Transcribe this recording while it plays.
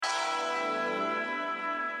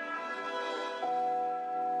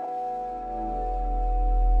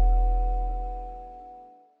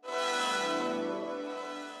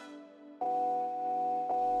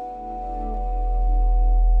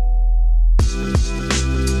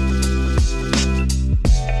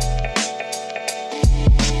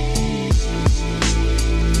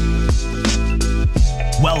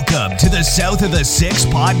the South of the Six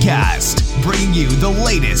podcast, bringing you the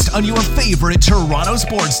latest on your favorite Toronto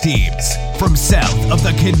sports teams from south of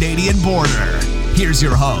the Canadian border. Here's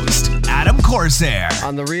your host, Adam Corsair.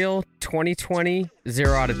 On the real, 2020,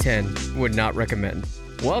 0 out of 10. Would not recommend.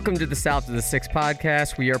 Welcome to the South of the Six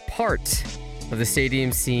podcast. We are part of the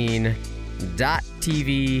Stadium Scene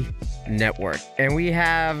 .tv network. And we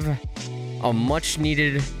have a much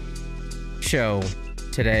needed show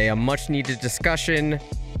today, a much needed discussion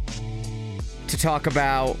to talk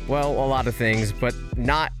about, well, a lot of things, but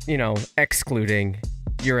not, excluding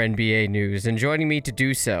your NBA news. And joining me to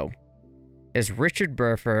do so is Richard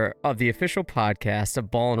Burfer of the official podcast of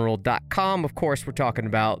ballandroll.com. Of course, we're talking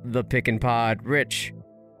about the Pick and Pod. Rich,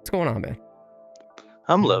 what's going on, man?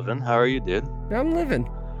 I'm living. How are you, dude? I'm living.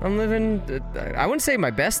 I wouldn't say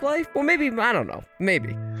my best life. Well, maybe, I don't know.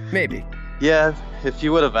 Maybe. Yeah, if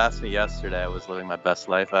you would have asked me yesterday, I was living my best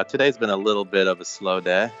life. Today's been a little bit of a slow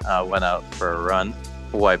day. Went out for a run,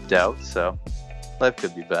 wiped out, so life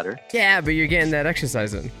could be better. Yeah, but you're getting that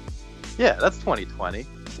exercise in. Yeah, that's 2020.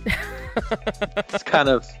 It's kind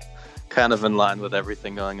of in line with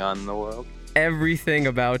everything going on in the world. Everything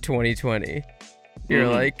about 2020. You're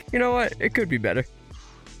like, you know what? It could be better.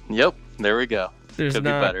 Yep, there we go. Could be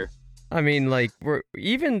better. I mean, like, we're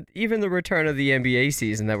even the return of the NBA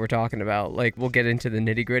season that we're talking about, like, we'll get into the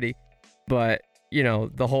nitty-gritty, but,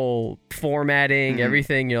 the whole formatting,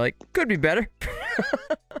 everything, you're like, could be better.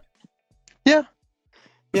 Yeah.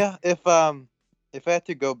 If I had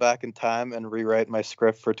to go back in time and rewrite my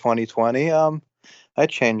script for 2020, I'd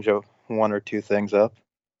change one or two things up.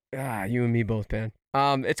 You and me both, man.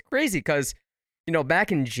 It's crazy because,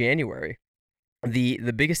 back in January,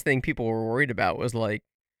 the biggest thing people were worried about was, like,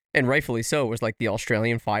 and rightfully so, was like the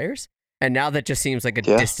Australian fires. And now that just seems like a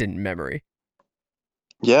distant memory.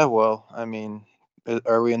 Yeah, well, I mean,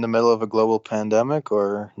 are we in the middle of a global pandemic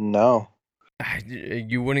or no?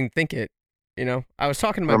 You wouldn't think it. I was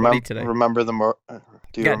talking to my buddy today. Do you remember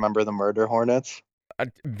the murder hornets?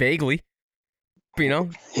 Vaguely. Yeah.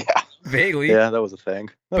 Vaguely. Yeah, that was a thing.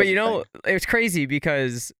 It was crazy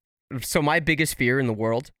because, so my biggest fear in the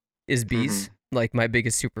world is bees. Like, my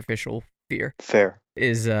biggest superficial fear. Fair.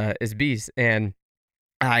 Is bees. And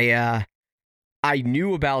I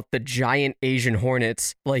knew about the giant Asian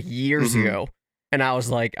hornets like years ago. And I was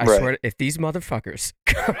like, I swear, if these motherfuckers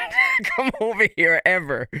come over here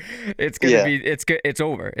ever, it's gonna be it's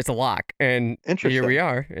over. It's a lock. And here we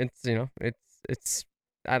are. It's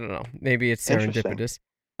I don't know. Maybe it's serendipitous.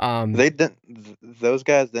 Those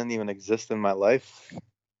guys didn't even exist in my life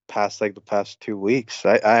past the past 2 weeks.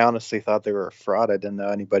 I honestly thought they were a fraud. I didn't know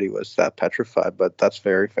anybody was that petrified, but that's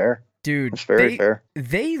very fair. Dude, it's very fair.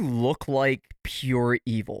 They look like pure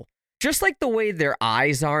evil. Just like the way their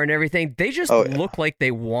eyes are and everything, they just look like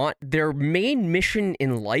they want, their main mission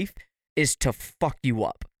in life is to fuck you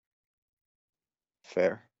up.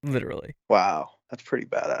 Fair. Literally. Wow. That's pretty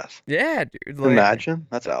badass. Yeah, dude. Like, imagine.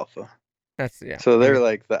 That's alpha. Yeah. So they're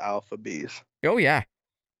like the alpha bees. Oh, yeah.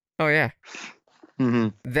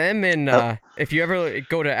 Them and if you ever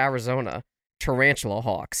go to Arizona, tarantula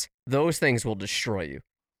hawks, those things will destroy you.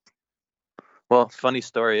 Well, funny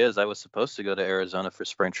story is I was supposed to go to Arizona for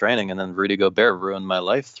spring training, and then Rudy Gobert ruined my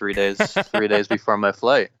life 3 days before my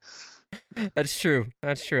flight. That's true.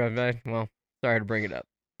 Well, sorry to bring it up,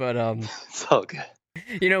 but it's all good.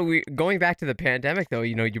 Going back to the pandemic though,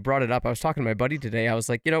 you brought it up. I was talking to my buddy today. I was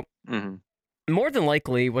like, more than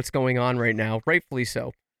likely, what's going on right now, rightfully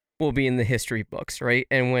so, will be in the history books, right?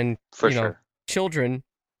 And when children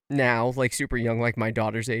now, like super young, like my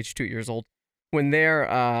daughter's age, 2 years old, when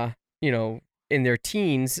they're in their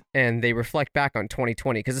teens and they reflect back on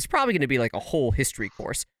 2020, because it's probably going to be like a whole history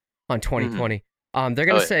course on 2020. They're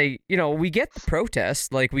going to say, we get the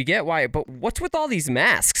protests, like we get why, but what's with all these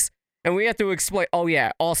masks? And we have to explain,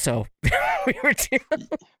 also, there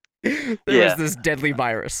was this deadly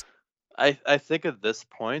virus. I think at this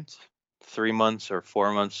point, 3 months or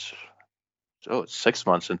 4 months, 6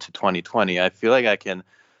 months into 2020, I feel like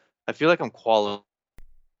I'm qualified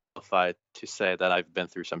to say that I've been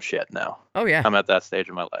through some shit now. Oh yeah. I'm at that stage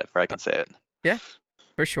of my life where I can say it. Yeah,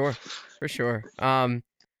 for sure.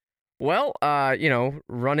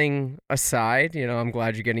 Running aside, I'm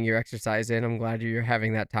glad you're getting your exercise in. I'm glad you're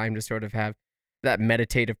having that time to sort of have that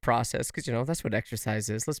meditative process, because that's what exercise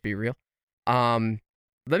is. Let's be real.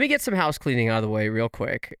 Let me get some house cleaning out of the way real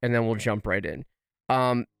quick, and then we'll jump right in.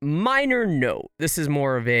 Minor note. This is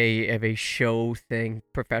more of a show thing,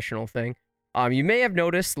 professional thing. You may have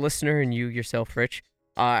noticed, listener, and you yourself, Rich,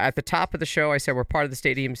 at the top of the show, I said we're part of the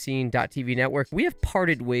Stadium Scene .tv network. We have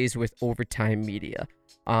parted ways with Overtime Media.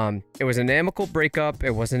 It was an amicable breakup.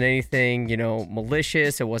 It wasn't anything,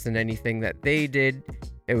 malicious. It wasn't anything that they did.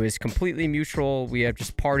 It was completely mutual. We have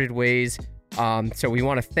just parted ways. So we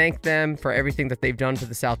want to thank them for everything that they've done for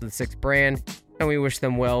the South of the Six brand, and we wish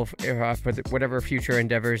them well for whatever future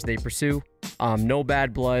endeavors they pursue. No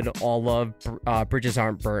bad blood, all love, bridges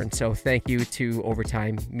aren't burned. So thank you to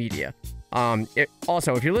Overtime Media.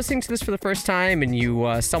 Also, if you're listening to this for the first time and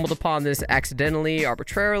you stumbled upon this accidentally,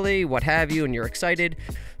 arbitrarily, what have you, and you're excited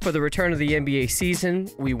for the return of the NBA season,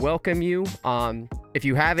 we welcome you. If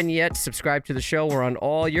you haven't yet, subscribe to the show. We're on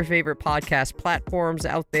all your favorite podcast platforms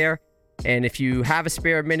out there. And if you have a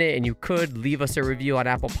spare minute and you could, leave us a review on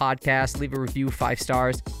Apple Podcasts, leave a review 5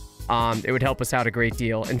 stars. It would help us out a great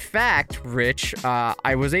deal. In fact, Rich,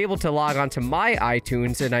 I was able to log onto my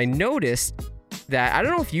iTunes and I noticed that, I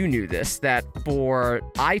don't know if you knew this, that for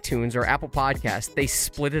iTunes or Apple Podcasts, they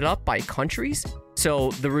split it up by countries.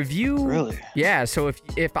 So the review... Really? Yeah, so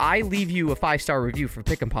if I leave you a 5-star review for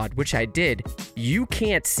Pick and Pod, which I did, you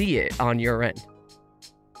can't see it on your end.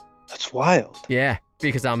 That's wild. Yeah,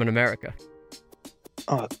 because I'm in America.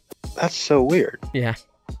 Oh, that's so weird. Yeah,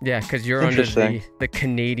 because you're under the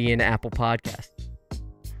Canadian Apple Podcast.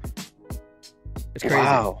 It's crazy.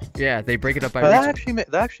 Wow. Yeah, they break it up by But region.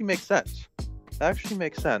 that actually makes sense. That actually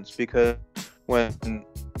makes sense because when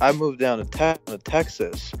I moved down to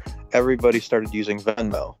Texas, everybody started using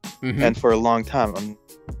Venmo, and for a long time, I'm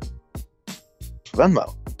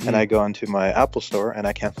Venmo, and I go into my Apple store and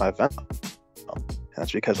I can't find Venmo. And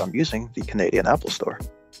that's because I'm using the Canadian Apple Store.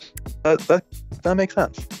 That makes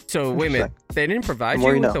sense. So wait a minute, they didn't provide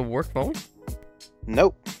you with a work phone?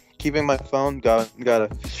 Nope. Keeping my phone, got a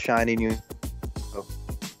shiny new.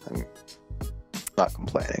 I'm not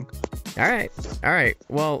complaining. All right.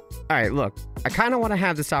 Well, all right, look, I kind of want to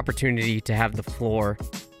have this opportunity to have the floor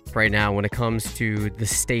right now when it comes to the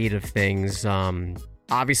state of things.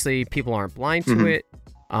 Obviously, people aren't blind to it.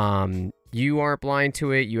 You aren't blind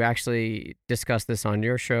to it. You actually discussed this on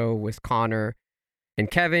your show with Connor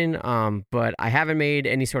and Kevin, but I haven't made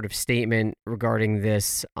any sort of statement regarding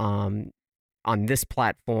this on this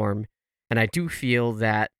platform. And I do feel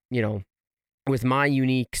that, with my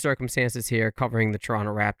unique circumstances here covering the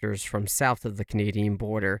Toronto Raptors from south of the Canadian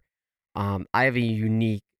border, I have a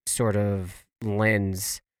unique sort of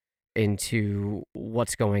lens into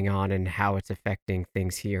what's going on and how it's affecting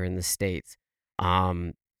things here in the States.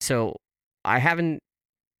 So I haven't,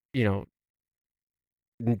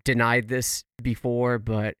 denied this before,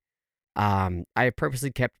 but I have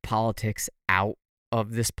purposely kept politics out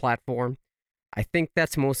of this platform. I think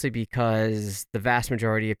that's mostly because the vast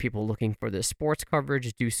majority of people looking for this sports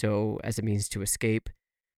coverage do so as a means to escape.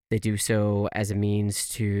 They do so as a means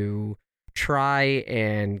to try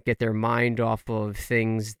and get their mind off of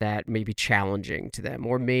things that may be challenging to them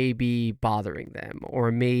or may be bothering them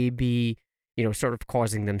or may be, sort of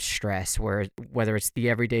causing them stress, whether it's the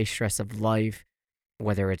everyday stress of life,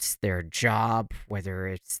 whether it's their job, whether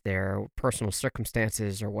it's their personal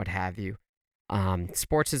circumstances or what have you.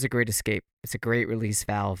 Sports is a great escape. It's a great release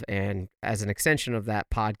valve. And as an extension of that,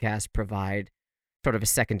 podcast provide sort of a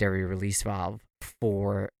secondary release valve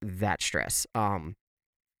for that stress.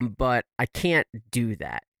 But I can't do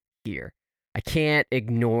that here. I can't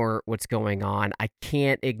ignore what's going on. I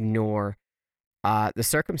can't ignore the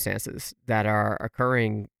circumstances that are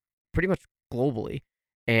occurring pretty much globally.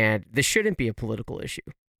 And this shouldn't be a political issue.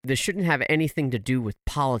 This shouldn't have anything to do with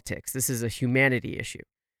politics. This is a humanity issue.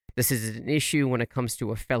 This is an issue when it comes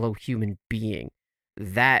to a fellow human being.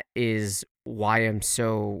 That is why I'm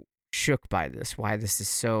so shook by this, why this is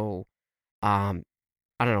so,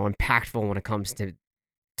 impactful when it comes to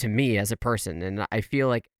me as a person. And I feel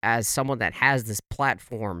like as someone that has this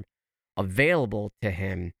platform available to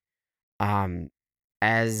him,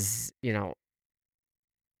 as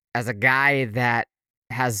a guy that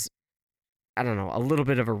has, a little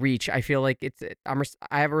bit of a reach, I feel like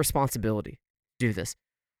I have a responsibility to do this.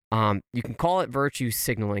 You can call it virtue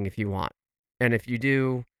signaling if you want. And if you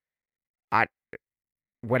do,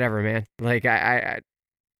 whatever, man. Like, I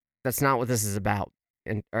that's not what this is about.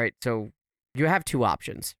 And all right, so you have 2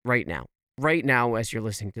 options right now. Right now, as you're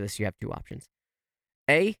listening to this, you have 2 options.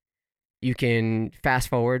 A, you can fast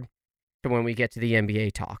forward to when we get to the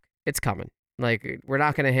NBA talk. It's coming. Like, we're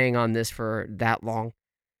not going to hang on this for that long,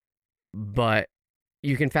 but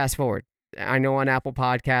you can fast forward. I know on Apple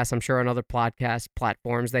Podcasts, I'm sure on other podcast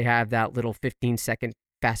platforms, they have that little 15-second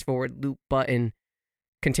fast forward loop button.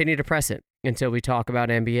 Continue to press it until we talk about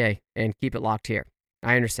NBA and keep it locked here.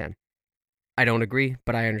 I understand. I don't agree,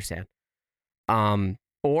 but I understand.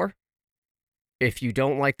 Or if you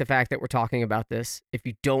don't like the fact that we're talking about this, if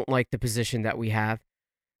you don't like the position that we have,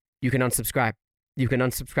 you can unsubscribe. You can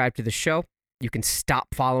unsubscribe to the show. You can stop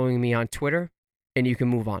following me on Twitter, and you can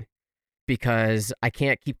move on, because I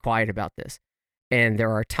can't keep quiet about this. And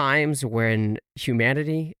there are times when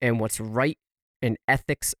humanity and what's right and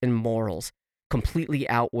ethics and morals completely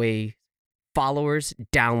outweigh followers,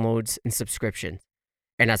 downloads, and subscriptions.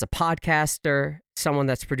 And as a podcaster, someone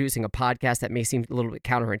that's producing a podcast that may seem a little bit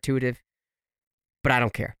counterintuitive, but I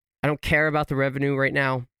don't care. I don't care about the revenue right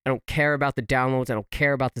now. I don't care about the downloads. I don't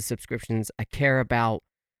care about the subscriptions. I care about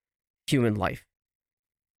human life.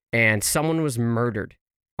 And someone was murdered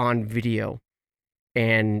on video,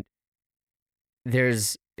 and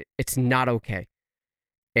it's not okay.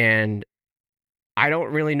 And I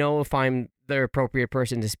don't really know if I'm the appropriate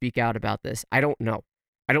person to speak out about this. I don't know.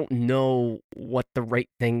 I don't know what the right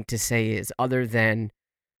thing to say is, other than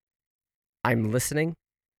I'm listening,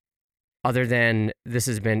 other than this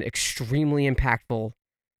has been extremely impactful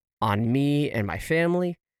on me and my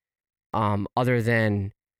family, other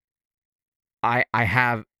than I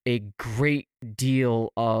have a great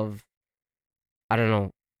deal of, I don't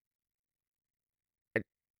know,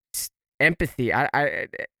 empathy.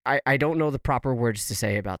 I don't know the proper words to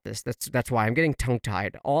say about this. That's why I'm getting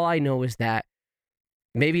tongue-tied. All I know is that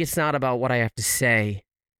maybe it's not about what I have to say.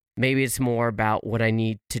 Maybe it's more about what I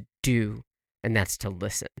need to do, and that's to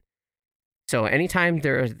listen. So anytime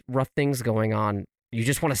there are rough things going on, you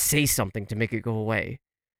just want to say something to make it go away.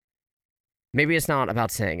 Maybe it's not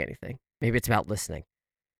about saying anything. Maybe it's about listening.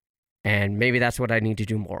 And maybe that's what I need to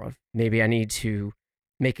do more of. Maybe I need to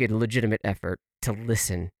make a legitimate effort to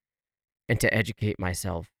listen and to educate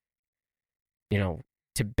myself,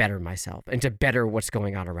 to better myself and to better what's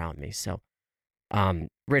going on around me. So,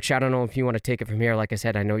 Rich, I don't know if you want to take it from here. Like I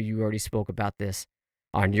said, I know you already spoke about this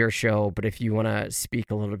on your show, but if you want to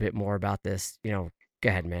speak a little bit more about this, go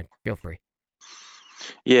ahead, man. Feel free.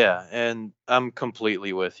 Yeah, and I'm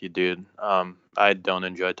completely with you, dude. I don't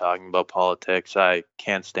enjoy talking about politics. I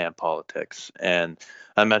can't stand politics. And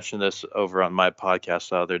I mentioned this over on my podcast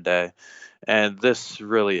the other day. And this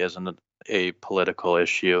really isn't a political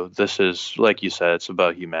issue. This is, like you said, it's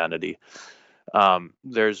about humanity.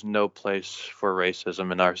 There's no place for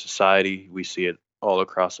racism in our society. We see it all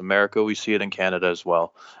across America. We see it in Canada as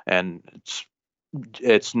well. And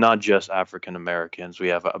it's not just African Americans. We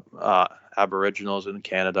have Aboriginals in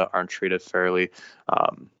Canada aren't treated fairly.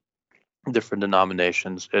 Different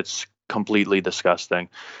denominations. It's completely disgusting,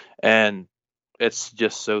 and it's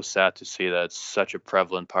just so sad to see that it's such a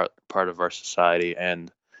prevalent part of our society.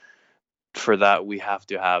 And for that, we have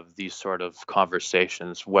to have these sort of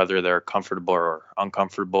conversations, whether they're comfortable or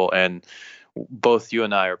uncomfortable. And both you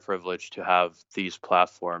and I are privileged to have these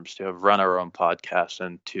platforms, to have run our own podcast,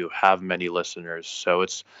 and to have many listeners. So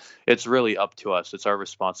it's really up to us. It's our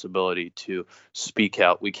responsibility to speak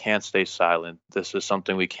out. We can't stay silent. This is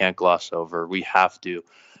something we can't gloss over. We have to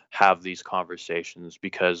have these conversations,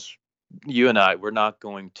 because you and I, we're not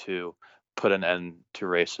going to put an end to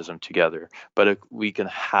racism together, but if we can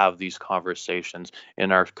have these conversations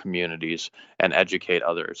in our communities and educate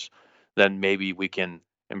others, then maybe we can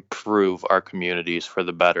improve our communities for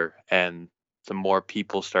the better. And the more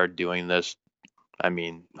people start doing this,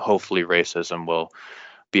 hopefully racism will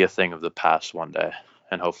be a thing of the past one day,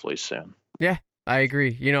 and hopefully soon. Yeah, I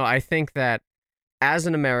agree. I think that as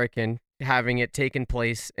an American, having it taken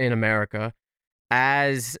place in America,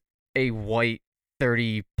 as a white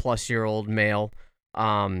 30-plus-year-old male,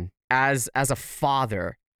 as a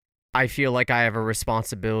father, I feel like I have a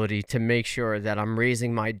responsibility to make sure that I'm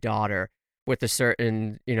raising my daughter with a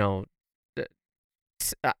certain, I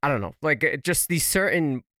don't know, like just these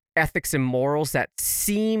certain ethics and morals that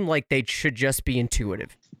seem like they should just be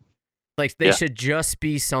intuitive. Like they should just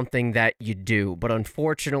be something that you do. But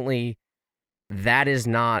unfortunately, that is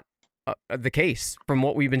not the case from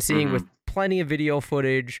what we've been seeing with plenty of video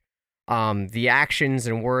footage, the actions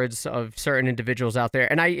and words of certain individuals out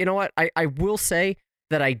there. And I will say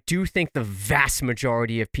that I do think the vast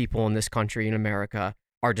majority of people in this country, in America,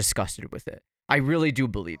 are disgusted with it. I really do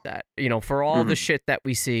believe that, for all the shit that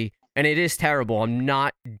we see, and it is terrible. I'm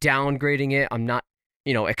not downgrading it. I'm not,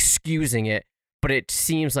 excusing it, but it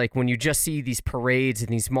seems like when you just see these parades and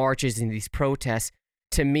these marches and these protests,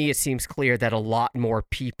 to me, it seems clear that a lot more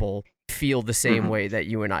people feel the same way that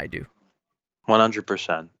you and I do.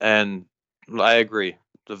 100%. And I agree.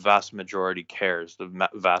 The vast majority cares. The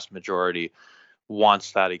vast majority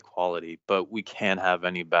wants that equality, but we can't have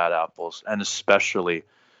any bad apples, and especially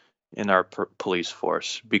in our police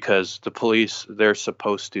force, because the police, they're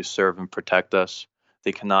supposed to serve and protect us.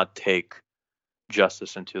 They cannot take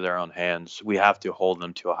justice into their own hands. We have to hold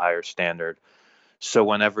them to a higher standard. So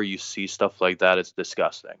whenever you see stuff like that, it's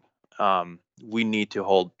disgusting. We need to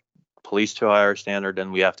hold police to a higher standard,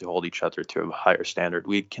 and we have to hold each other to a higher standard.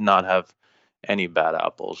 We cannot have any bad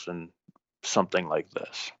apples in something like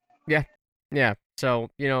this. Yeah. So,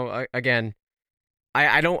 again,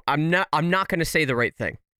 I'm not going to say the right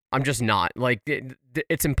thing. I'm just not. Like,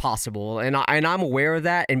 it's impossible. And I'm aware of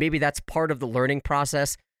that. And maybe that's part of the learning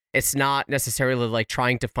process. It's not necessarily like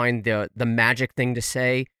trying to find the magic thing to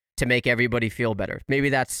say to make everybody feel better. Maybe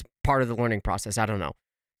that's part of the learning process. I don't know.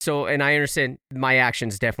 So, and I understand my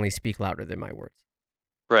actions definitely speak louder than my words.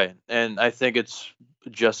 Right. And I think it's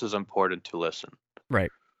just as important to listen.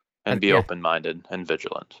 Right. And be open-minded and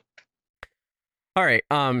vigilant. All right.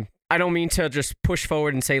 I don't mean to just push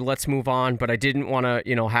forward and say, let's move on, but I didn't want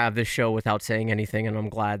to, have this show without saying anything. And I'm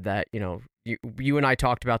glad that, you and I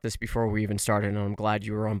talked about this before we even started, and I'm glad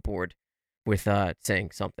you were on board with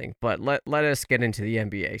saying something. But let us get into the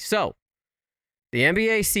NBA. So the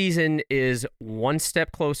NBA season is one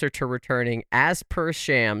step closer to returning as per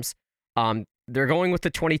Shams. They're going with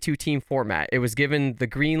the 22-team format. It was given the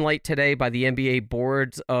green light today by the NBA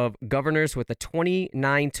boards of governors with a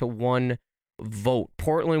 29-1 vote.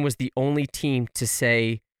 Portland was the only team to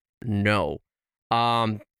say no.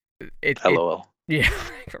 LOL. Yeah,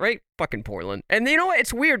 right? Fucking Portland. And you know what?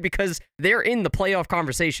 It's weird because they're in the playoff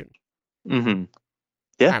conversation. Mm-hmm.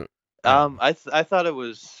 Yeah. I thought it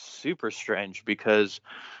was super strange because,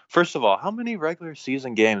 first of all, how many regular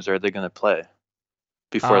season games are they going to play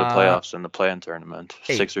before the playoffs and the play-in tournament?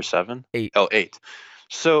 8. 6 or 7? 8. Oh, 8.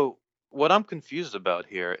 So what I'm confused about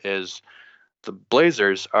here is the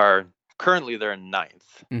Blazers are currently they're in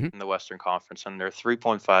 9th in the Western Conference, and they're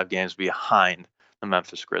 3.5 games behind the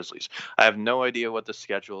Memphis Grizzlies. I have no idea what the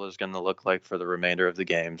schedule is going to look like for the remainder of the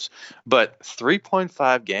games, but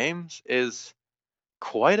 3.5 games is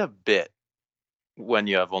quite a bit when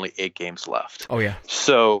you have only 8 games left. Oh, yeah.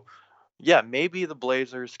 So, yeah, maybe the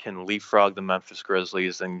Blazers can leapfrog the Memphis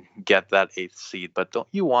Grizzlies and get that 8th seed, but don't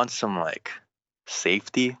you want some, like,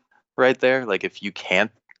 safety right there? Like, if you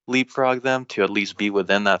can't leapfrog them, to at least be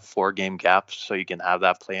within that 4-game gap so you can have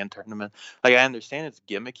that play-in tournament. Like, I understand it's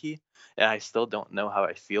gimmicky, and I still don't know how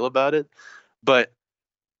I feel about it, but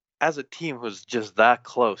as a team who's just that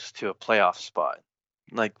close to a playoff spot,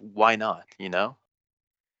 like, why not,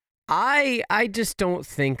 I just don't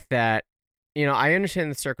think that, I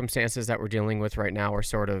understand the circumstances that we're dealing with right now are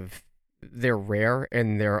sort of, they're rare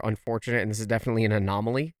and they're unfortunate, and this is definitely an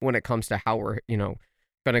anomaly when it comes to how we're,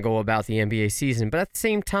 going to go about the NBA season. But at the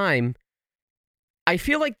same time, I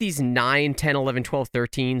feel like these 9, 10, 11, 12,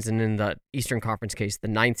 13s, and in the Eastern Conference case, the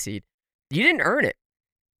 9th seed, you didn't earn it.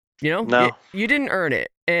 No. You didn't earn it.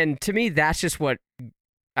 And to me, that's just what,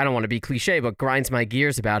 I don't want to be cliche, but grinds my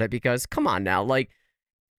gears about it because, come on now, like,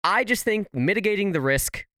 I just think mitigating the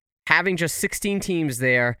risk, having just 16 teams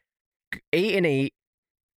there, 8 and 8,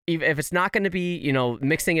 if it's not going to be,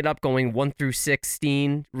 mixing it up, going 1 through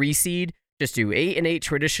 16 reseed, just do 8 and 8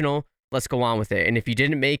 traditional. Let's go on with it. And if you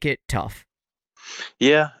didn't make it, tough.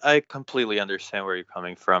 Yeah, I completely understand where you're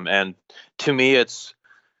coming from. And to me, it's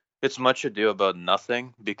much ado about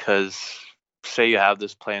nothing because say you have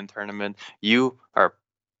this play-in tournament, you are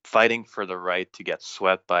fighting for the right to get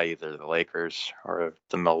swept by either the Lakers or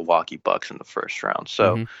the Milwaukee Bucks in the first round.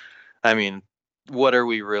 So, I mean, what are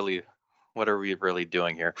we really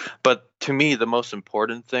doing here? But to me, the most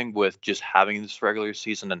important thing with just having this regular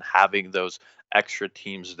season and having those extra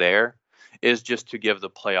teams there is just to give the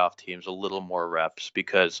playoff teams a little more reps,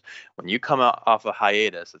 because when you come out off a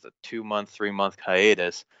hiatus, it's a 2-month, 3-month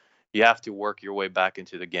hiatus, you have to work your way back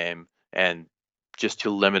into the game, and just to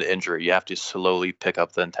limit injury, you have to slowly pick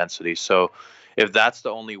up the intensity. So if that's the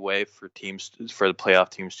only way for the playoff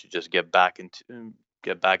teams to just get back into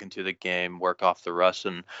the game, work off the rust,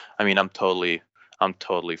 and I mean, I'm totally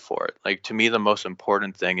for it. Like, to me, the most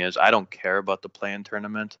important thing is I don't care about the play-in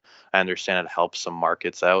tournament. I understand it helps some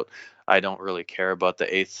markets out. I don't really care about the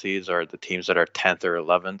 8th seeds or the teams that are 10th or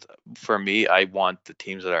 11th. For me, I want the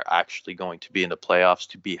teams that are actually going to be in the playoffs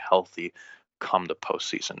to be healthy come the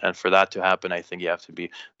postseason. And for that to happen, I think you have to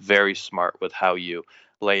be very smart with how you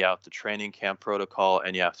lay out the training camp protocol,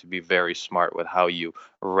 and you have to be very smart with how you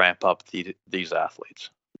ramp up these athletes.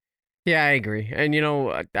 Yeah, I agree. And,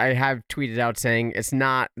 I have tweeted out saying it's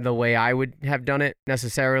not the way I would have done it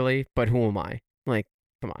necessarily, but who am I? Like,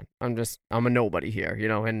 come on. I'm a nobody here,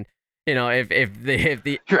 and, if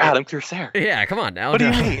the You're Adam Corsair. Yeah, come on now. What do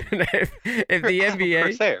you mean? if the NBA,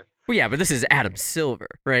 Corsair. Well, yeah, but this is Adam Silver,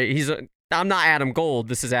 right? I'm not Adam Gold.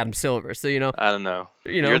 This is Adam Silver. So, I don't know.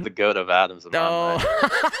 You're the goat of Adams.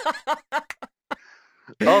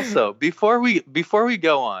 Also, before we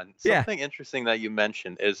go on, something interesting that you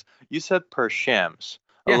mentioned is you said per Shams.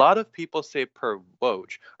 A Yeah. lot of people say per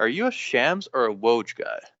Woj. Are you a Shams or a Woj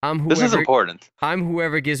guy? I'm This is whoever important. I'm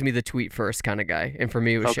whoever gives me the tweet first kind of guy, and for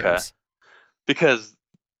me it was Okay. Shams. Because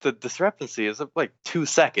the discrepancy is of like 2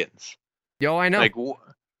 seconds. Yo, I know. Like,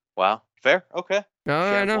 wow. Fair? Okay. No,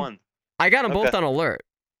 I Shams know. won. I got them both Okay. on alert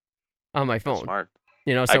on my phone. Smart.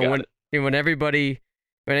 So got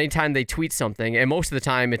when anytime they tweet something, and most of the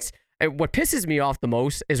time what pisses me off the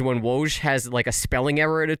most is when Woj has like a spelling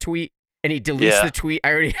error in a tweet and he deletes the tweet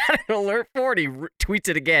I already had an alert for, and he tweets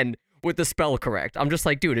it again with the spell correct. I'm just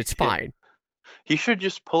like, dude, it's fine. He should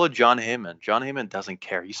just pull a John Heyman. John Heyman doesn't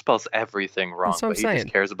care. He spells everything wrong, That's what I'm but he saying.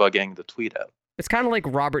 just cares about getting the tweet out. It's kind of like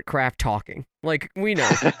Robert Kraft talking. Like, we know.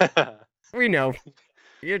 We know.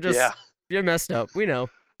 You're messed up. We know.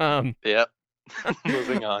 Yep.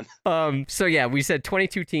 Moving on. So yeah, we said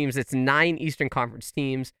 22 teams. It's 9 Eastern Conference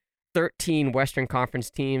teams, 13 Western Conference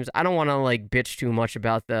teams. I don't want to like bitch too much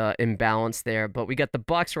about the imbalance there, but we got the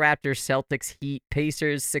Bucks, Raptors, Celtics, Heat,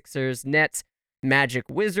 Pacers, Sixers, Nets, Magic,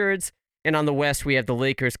 Wizards. And on the West, we have the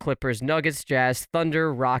Lakers, Clippers, Nuggets, Jazz,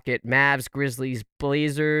 Thunder, Rocket, Mavs, Grizzlies,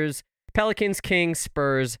 Blazers, Pelicans, Kings,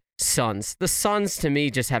 Spurs, Suns. The Suns, to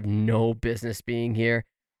me, just have no business being here.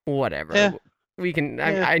 Whatever. Yeah. We can.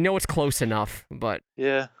 Yeah. I know it's close enough, but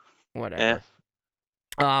Yeah. whatever.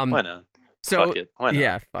 Why not? So Fuck it. Why not?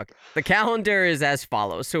 yeah, fuck it. The calendar is as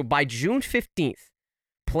follows. So by June 15th,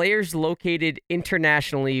 players located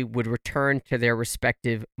internationally would return to their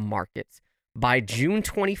respective markets. By June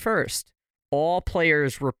 21st, all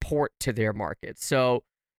players report to their markets. So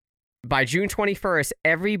by June 21st,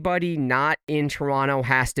 everybody not in Toronto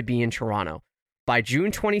has to be in Toronto. By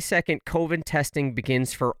June 22nd, COVID testing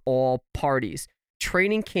begins for all parties.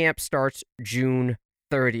 Training camp starts June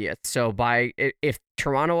 30th. So if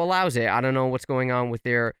Toronto allows it, I don't know what's going on with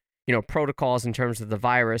their protocols in terms of the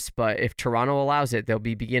virus, but if Toronto allows it, they'll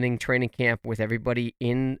be beginning training camp with everybody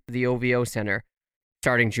in the OVO Center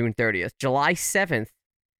starting June 30th. July 7th,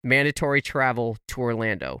 mandatory travel to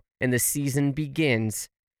Orlando, and the season begins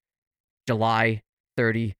July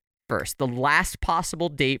 31st. The last possible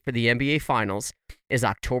date for the NBA Finals is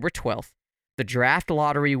October 12th. The draft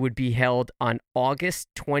lottery would be held on August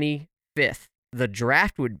 25th. The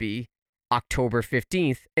draft would be October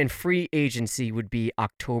 15th, and free agency would be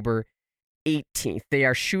October 18th. They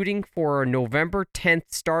are shooting for a November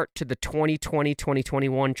 10th start to the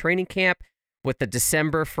 2020-2021 training camp with the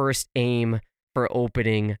December 1st aim for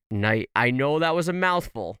opening night. I know that was a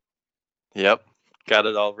mouthful. Yep. Got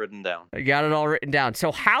it all written down. I got it all written down.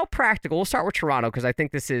 So how practical? We'll start with Toronto because I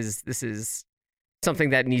think this is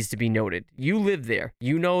something that needs to be noted. You live there.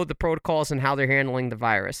 You know the protocols and how they're handling the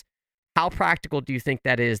virus. How practical do you think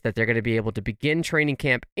that is that they're going to be able to begin training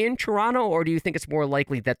camp in Toronto, or do you think it's more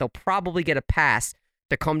likely that they'll probably get a pass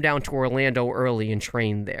to come down to Orlando early and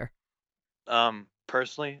train there?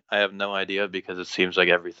 Personally, I have no idea because it seems like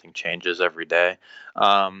everything changes every day.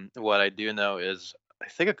 What I do know is I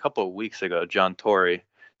think a couple of weeks ago, John Tory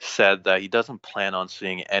said that he doesn't plan on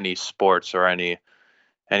seeing any sports or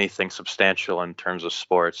anything substantial in terms of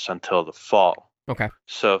sports until the fall. Okay.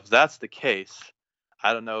 So if that's the case,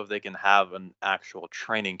 I don't know if they can have an actual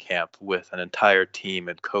training camp with an entire team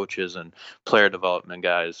and coaches and player development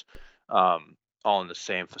guys all in the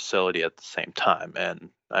same facility at the same time. And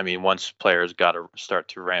I mean, once players got to start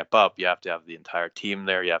to ramp up, you have to have the entire team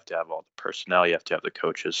there. You have to have all the personnel. You have to have the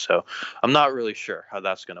coaches. So I'm not really sure how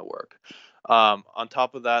that's going to work. On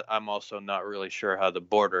top of that, I'm also not really sure how the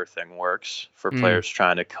border thing works for players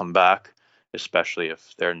trying to come back, especially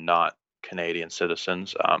if they're not Canadian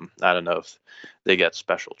citizens. I don't know if they get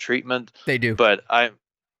special treatment. They do. But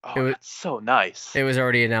that's so nice. It was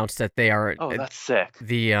already announced that they are. Oh, that's sick.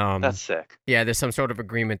 That's sick. Yeah, there's some sort of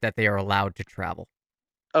agreement that they are allowed to travel.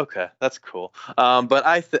 Okay, that's cool. But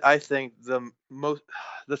I think the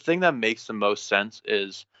thing that makes the most sense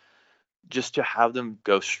is just to have them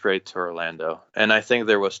go straight to Orlando. And I think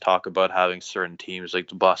there was talk about having certain teams like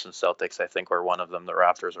the Boston Celtics, I think, were one of them. The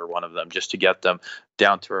Raptors are one of them, just to get them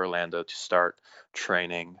down to Orlando to start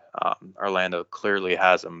training. Orlando clearly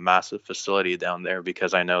has a massive facility down there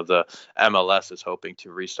because I know the MLS is hoping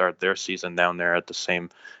to restart their season down there at the same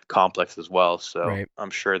complex as well. So right.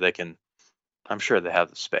 I'm sure they have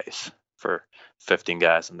the space for 15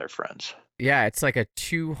 guys and their friends. Yeah, it's like a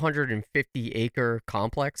 250-acre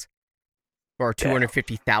complex. Or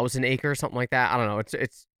 250,000 acres, something like that. I don't know.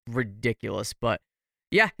 It's ridiculous, but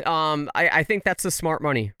yeah, I think that's the smart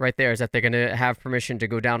money right there. Is that they're gonna have permission to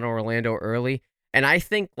go down to Orlando early, and I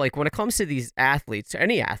think like when it comes to these athletes,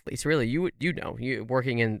 any athletes really, you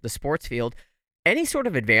working in the sports field, any sort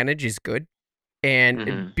of advantage is good,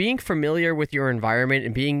 and being familiar with your environment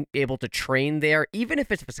and being able to train there, even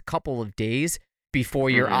if it's a couple of days, before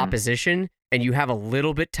your opposition, and you have a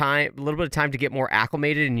little bit of time to get more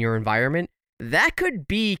acclimated in your environment, that could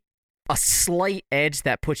be a slight edge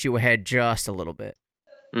that puts you ahead just a little bit.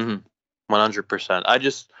 100%. I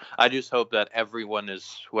just hope that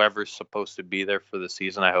whoever's supposed to be there for the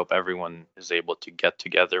season, I hope everyone is able to get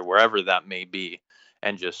together wherever that may be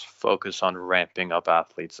and just focus on ramping up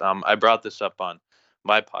athletes. I brought this up on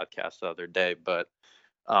my podcast the other day, but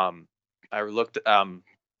I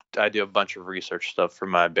do a bunch of research stuff for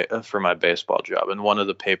my baseball job, and one of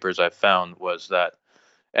the papers I found was that,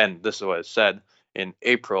 and this is what it said, in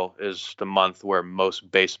April is the month where most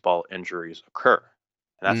baseball injuries occur.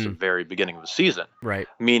 And that's the very beginning of the season. Right.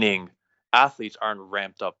 Meaning athletes aren't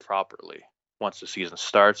ramped up properly. Once the season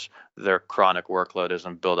starts, their chronic workload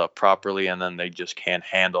isn't built up properly, and then they just can't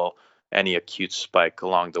handle any acute spike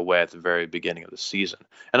along the way at the very beginning of the season.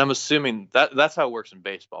 And I'm assuming that's how it works in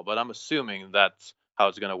baseball, but I'm assuming that's how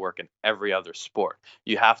it's going to work in every other sport.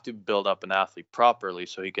 You have to build up an athlete properly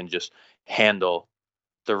so he can just handle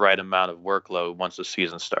the right amount of workload once the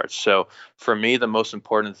season starts. So for me, the most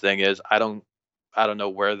important thing is I don't know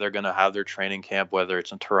where they're going to have their training camp, whether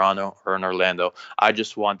it's in Toronto or in Orlando. I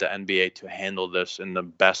just want the NBA to handle this in the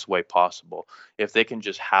best way possible. If they can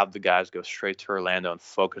just have the guys go straight to Orlando and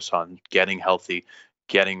focus on getting healthy,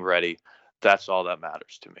 getting ready, that's all that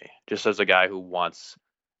matters to me. Just as a guy who wants,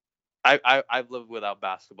 I've lived without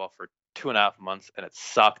basketball for 2.5 months and it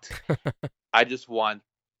sucked. I just want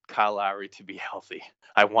Kyle Lowry to be healthy.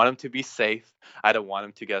 I want him to be safe. I don't want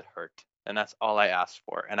him to get hurt. And that's all I ask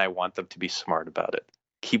for. And I want them to be smart about it.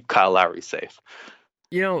 Keep Kyle Lowry safe.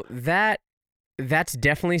 That's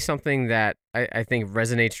definitely something that I think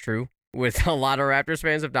resonates true with a lot of Raptors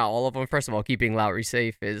fans, if not all of them. First of all, keeping Lowry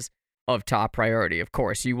safe is of top priority. Of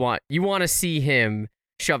course, you want to see him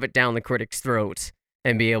shove it down the critics' throats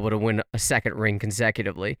and be able to win a second ring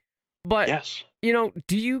consecutively. But, yes.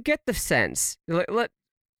 Do you get the sense,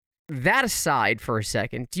 that aside for a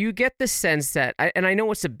second, do you get the sense that, and I know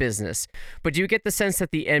it's a business, but do you get the sense that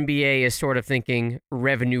the NBA is sort of thinking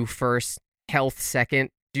revenue first, health second?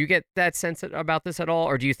 Do you get that sense about this at all?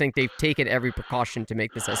 Or do you think they've taken every precaution to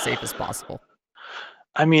make this as safe as possible?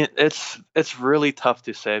 I mean, it's really tough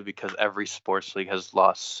to say because every sports league has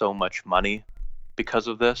lost so much money because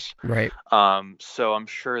of this. Right. So I'm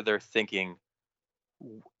sure they're thinking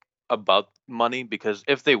about money, because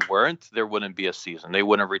if they weren't, there wouldn't be a season. They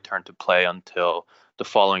wouldn't return to play until the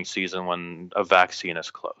following season when a vaccine is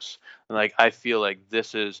close. And I feel like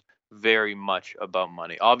this is very much about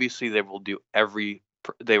money. Obviously, they will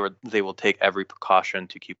take every precaution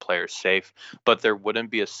to keep players safe, but there wouldn't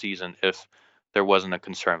be a season if there wasn't a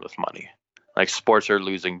concern with money. Sports are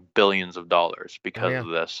losing billions of dollars because of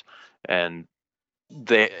this, and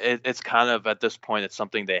it's kind of, at this point, it's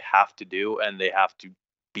something they have to do, and they have to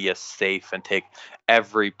be as safe and take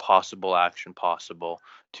every possible action possible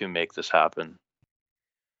to make this happen.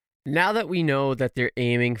 Now that we know that they're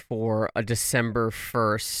aiming for a December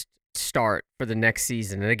 1st start for the next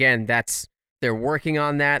season, and again, they're working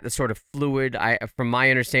on that. That's sort of fluid. From my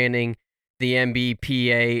understanding, the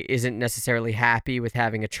NBPA isn't necessarily happy with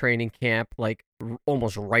having a training camp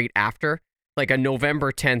almost right after, a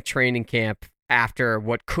November 10th training camp after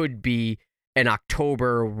what could be an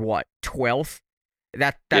October 12th.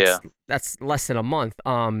 That's less than a month.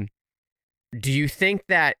 Do you think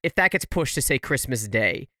that if that gets pushed to say Christmas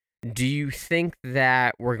Day, do you think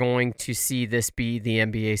that we're going to see this be the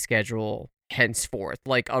NBA schedule henceforth,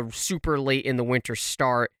 a super late in the winter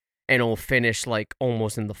start and it'll finish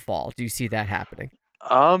almost in the fall? Do you see that happening?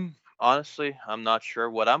 Honestly, I'm not sure.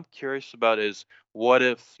 What I'm curious about is, what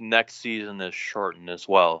if next season is shortened as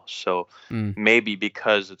well? So maybe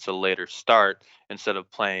because it's a later start, instead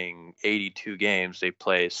of playing 82 games, they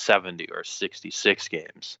play 70 or 66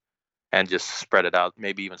 games and just spread it out,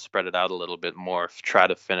 maybe even spread it out a little bit more, try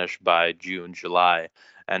to finish by June, July,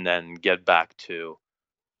 and then get back to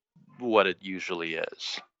what it usually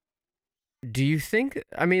is. Do you think,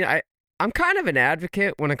 I'm kind of an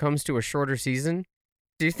advocate when it comes to a shorter season.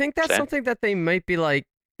 Do you think that's something that they might be like,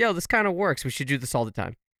 yo, this kind of works, we should do this all the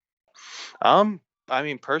time?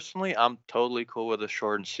 Personally, I'm totally cool with a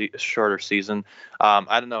shorter season.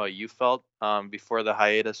 I don't know how you felt before the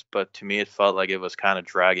hiatus, but to me, it felt like it was kind of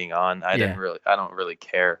dragging on. I don't really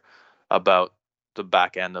care about the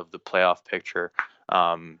back end of the playoff picture.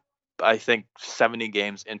 I think 70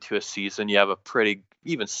 games into a season, you have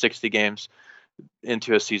even 60 games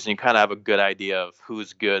into a season, you kind of have a good idea of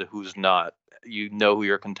who's good, who's not. You know who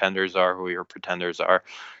your contenders are, who your pretenders are.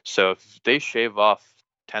 So if they shave off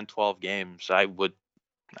 10, 12 games, I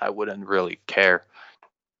wouldn't really care,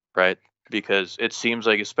 right? because it seems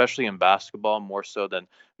like, especially in basketball, more so than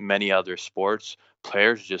many other sports,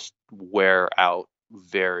 players just wear out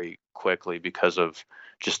very quickly because of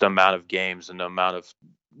just the amount of games and the amount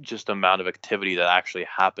of activity that actually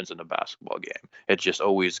happens in a basketball game. It just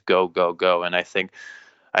always go, go, go. And I think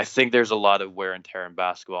there's a lot of wear and tear in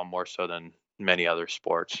basketball more so than many other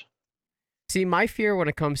sports. See, my fear when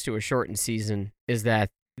it comes to a shortened season is that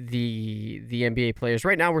the NBA players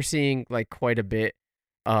right now we're seeing like quite a bit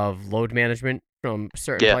of load management from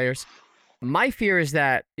certain players. My fear is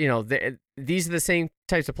that, these are the same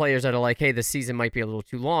types of players that are like, hey, the season might be a little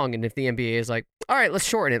too long. And if the NBA is like, all right, let's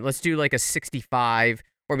shorten it. Let's do like a 65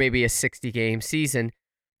 or maybe a 60-game season.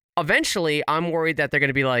 Eventually, I'm worried that they're going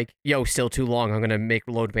to be like, yo, still too long. I'm going to make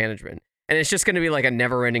load management. And it's just going to be like a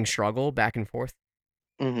never-ending struggle back and forth.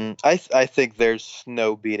 Mm-hmm. I think there's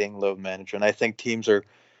no beating load management. I think teams are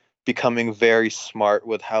becoming very smart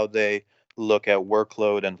with how they look at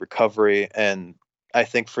workload and recovery. And I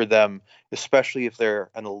think for them, especially if they're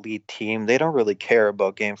an elite team, they don't really care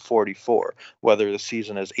about game 44, whether the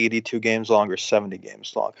season is 82 games long or 70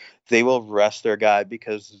 games long. They will rest their guy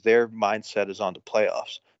because their mindset is on the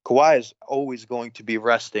playoffs. Kawhi is always going to be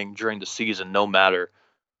resting during the season, no matter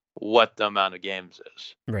what the amount of games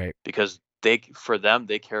is. Right. Because they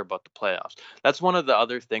care about the playoffs. That's one of the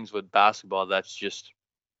other things with basketball that's just,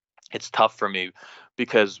 it's tough for me,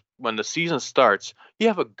 because when the season starts, you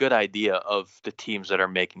have a good idea of the teams that are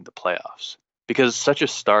making the playoffs. Because it's such a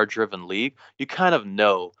star-driven league, you kind of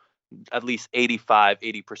know at least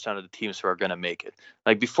 80% of the teams who are going to make it.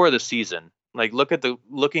 Like before the season, like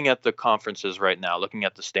looking at the conferences right now, looking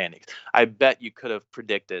at the standings, I bet you could have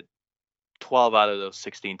predicted 12 out of those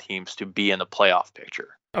 16 teams to be in the playoff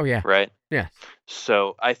picture. Oh, yeah. Right? Yeah.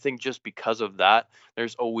 So I think just because of that,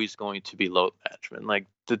 there's always going to be load management. Like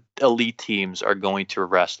the elite teams are going to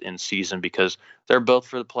rest in season because they're built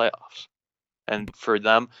for the playoffs. And for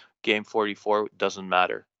them, game 44 doesn't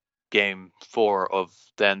matter. Game 4 of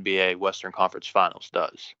the NBA Western Conference Finals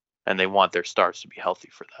does. And they want their stars to be healthy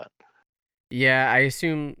for that. Yeah, I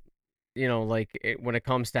assume, when it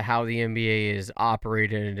comes to how the NBA is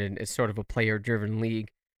operated and it's sort of a player-driven league,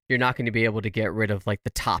 you're not going to be able to get rid of like the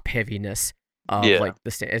top heaviness of like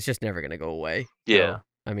it's just never going to go away. Yeah. So,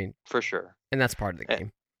 I mean, for sure. And that's part of the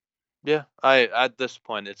game. Yeah. At this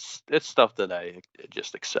point, it's stuff that I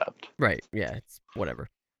just accept. Right. Yeah. It's whatever.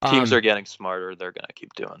 Teams are getting smarter. They're going to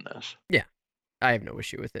keep doing this. Yeah. I have no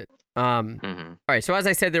issue with it. All right. So as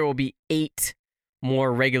I said, there will be 8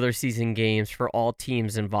 more regular season games for all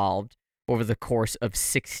teams involved over the course of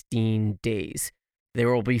 16 days.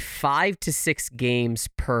 There will be 5 to 6 games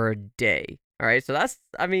per day. All right. So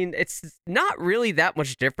it's not really that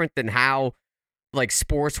much different than how like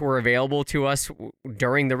sports were available to us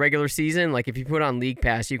during the regular season. Like if you put on League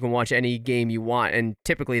Pass, you can watch any game you want. And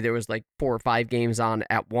typically there was like 4 or 5 games on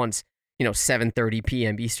at once, 7:30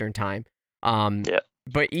 p.m. Eastern time.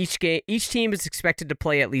 But each team is expected to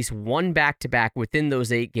play at least one back-to-back within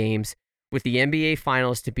those 8 games, with the NBA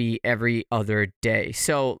Finals to be every other day.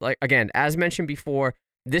 So, like again, as mentioned before,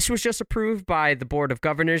 this was just approved by the Board of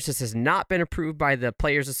Governors. This has not been approved by the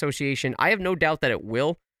Players Association. I have no doubt that it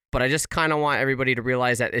will, but I just kind of want everybody to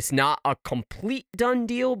realize that it's not a complete done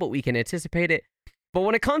deal, but we can anticipate it. But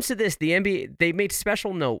when it comes to this, the NBA, they made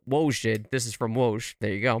special note. Woj did. This is from Woj.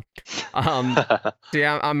 There you go.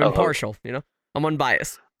 Yeah, I'm impartial, I'm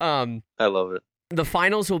unbiased. I love it. The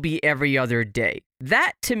finals will be every other day.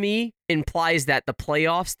 That, to me, implies that the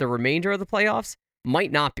playoffs, the remainder of the playoffs,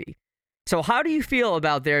 might not be. So how do you feel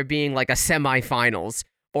about there being like a semifinals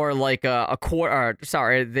or like a quarter,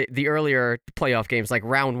 the earlier playoff games, like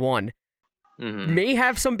round 1, may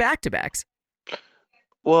have some back-to-backs?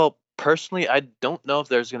 Well, personally, I don't know if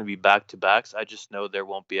there's going to be back-to-backs. I just know there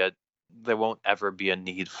won't ever be a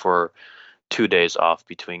need for 2 days off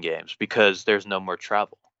between games because there's no more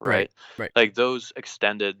travel. Right. Like those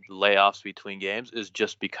extended layoffs between games is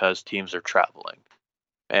just because teams are traveling.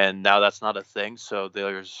 And now that's not a thing. So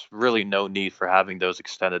there's really no need for having those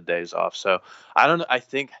extended days off. So I don't know. I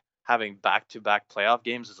think having back-to-back playoff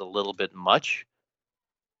games is a little bit much.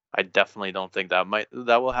 I definitely don't think that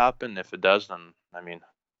will happen. If it does, then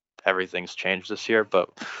everything's changed this year. But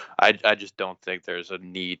I just don't think there's a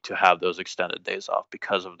need to have those extended days off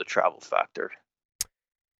because of the travel factor.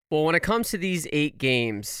 Well, when it comes to these 8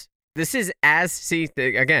 games, this is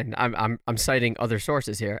again, I'm citing other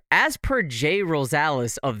sources here. As per Jay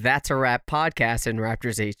Rosales of That's a Wrap podcast and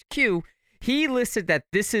Raptors HQ, he listed that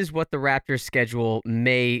this is what the Raptors schedule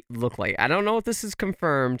may look like. I don't know if this is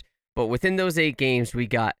confirmed, but within those 8 games we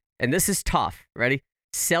got, and this is tough, ready?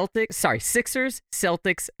 Sixers,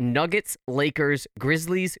 Celtics, Nuggets, Lakers,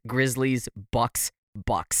 Grizzlies, Bucks.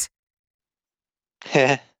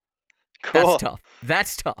 Cool. That's tough.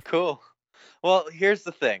 That's tough. Cool. Well, here's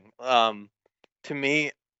the thing. To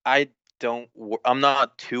me, I'm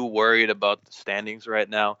not too worried about the standings right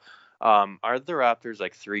now. Are the Raptors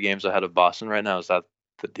like 3 games ahead of Boston right now? Is that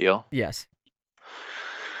the deal? Yes.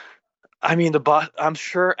 I mean, I'm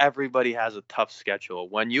sure everybody has a tough schedule.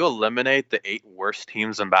 When you eliminate the 8 worst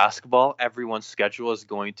teams in basketball, everyone's schedule is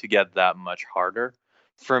going to get that much harder.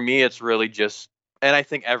 For me, it's really just, and I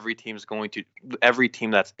think every team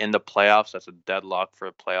that's in the playoffs, that's a deadlock for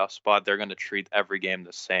a playoff spot, they're going to treat every game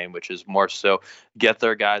the same, which is more so get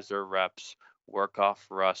their guys their reps, work off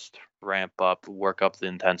rust, ramp up, work up the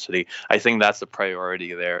intensity. I think that's the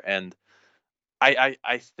priority there. And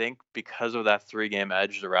I think because of that 3-game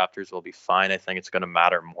edge, the Raptors will be fine. I think it's going to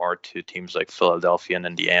matter more to teams like Philadelphia and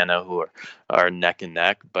Indiana, who are neck and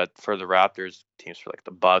neck. But for the Raptors, teams for like the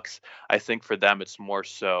Bucks, I think for them it's more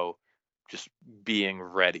so just being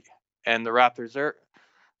ready. And the Raptors,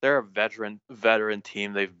 they're a veteran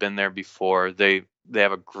team. They've been there before. They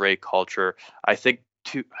have a great culture. I think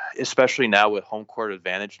especially now with home court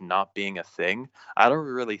advantage not being a thing, I don't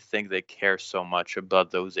really think they care so much about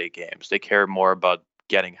those 8 games. They care more about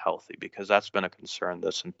getting healthy, because that's been a concern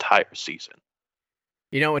this entire season.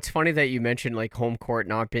 You know, it's funny that you mentioned like home court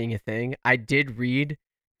not being a thing. I did read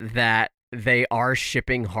that they are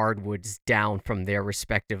shipping hardwoods down from their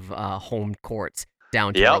respective home courts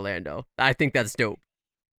down to Orlando. I think that's dope.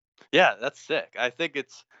 Yeah, that's sick. I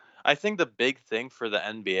think the big thing for the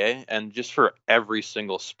NBA and just for every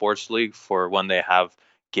single sports league for when they have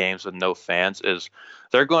games with no fans is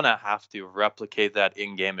they're going to have to replicate that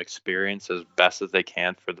in-game experience as best as they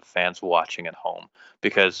can for the fans watching at home,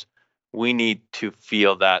 because we need to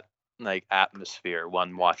feel that like atmosphere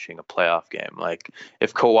when watching a playoff game. Like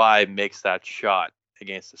if Kawhi makes that shot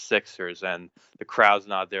against the Sixers and the crowd's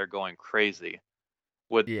not there going crazy,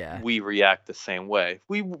 would we react the same way?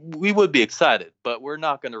 We would be excited, but we're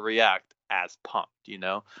not going to react as pumped, you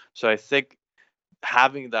know? So I think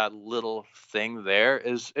having that little thing there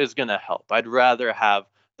is going to help. I'd rather have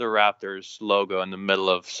the Raptors logo in the middle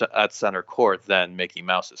of at center court than Mickey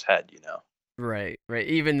Mouse's head, you know? Right.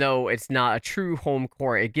 Even though it's not a true home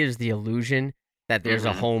court, it gives the illusion that there's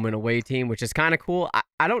a home and away team, which is kind of cool.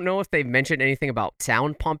 I don't know if they've mentioned anything about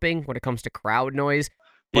sound pumping when it comes to crowd noise.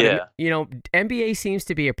 But, you know, NBA seems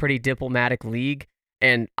to be a pretty diplomatic league,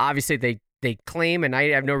 and obviously they claim, and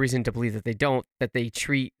I have no reason to believe that they don't, that they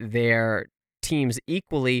treat their teams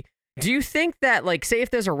equally. Do you think that, like, say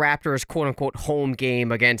if there's a Raptors quote-unquote home game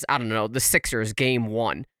against, I don't know, the Sixers game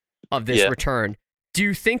 1 of this return, do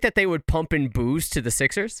you think that they would pump in boos to the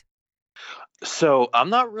Sixers? So I'm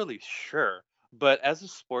not really sure, but as a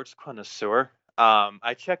sports connoisseur,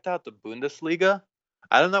 I checked out the Bundesliga.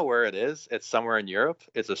 I don't know where it is. It's somewhere in Europe.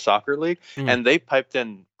 It's a soccer league. And they piped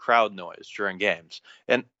in crowd noise during games.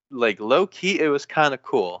 And like low key, it was kind of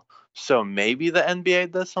cool. So maybe the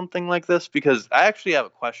NBA does something like this, because I actually have a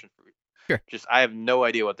question for you. Sure. I have no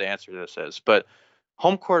idea what the answer to this is, but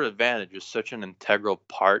home court advantage is such an integral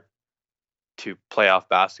part to playoff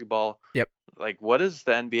basketball. Yep. Like, what is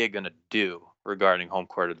the NBA going to do regarding home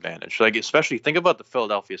court advantage? Like, especially think about the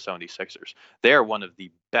Philadelphia 76ers. They are one of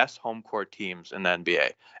the best home court teams in the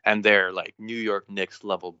NBA, and they're like New York Knicks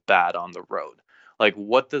level bad on the road. Like,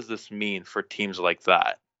 what does this mean for teams like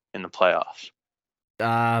that in the playoffs?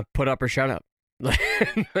 Put up or shut up.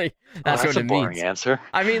 Like, that's what a it boring means. Answer.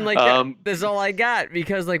 I mean, like, that's all I got,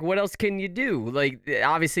 because, like, what else can you do? Like,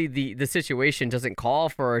 obviously, the situation doesn't call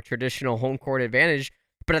for a traditional home court advantage,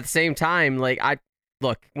 but at the same time, like,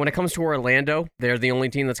 look, when it comes to Orlando, they're the only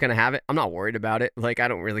team that's going to have it. I'm not worried about it. Like, I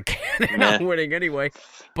don't really care. They're not winning anyway.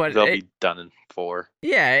 But they'll be done in 4.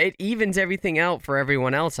 Yeah, it evens everything out for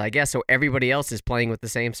everyone else, I guess, so everybody else is playing with the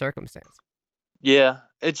same circumstance. Yeah,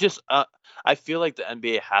 it's just I feel like the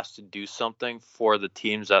NBA has to do something for the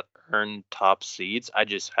teams that earn top seeds. I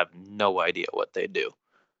just have no idea what they do.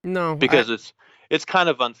 No, because it's kind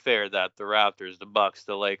of unfair that the Raptors, the Bucks,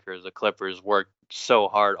 the Lakers, the Clippers worked so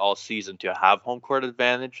hard all season to have home court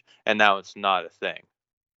advantage, and now it's not a thing.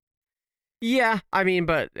 Yeah, I mean,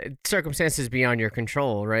 but circumstances beyond your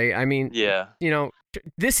control, right? I mean, yeah, you know,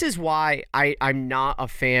 this is why I'm not a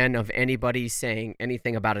fan of anybody saying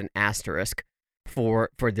anything about an asterisk for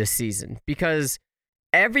this season, because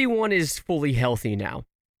everyone is fully healthy now.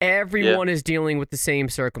 Everyone is dealing with the same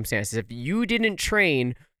circumstances. If you didn't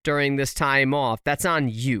train during this time off, that's on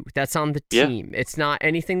you. That's on the team. It's not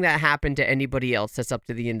anything that happened to anybody else. That's up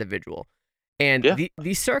to the individual. And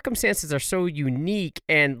these circumstances are so unique,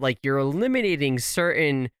 and like you're eliminating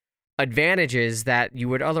certain advantages that you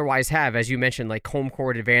would otherwise have, as you mentioned, like home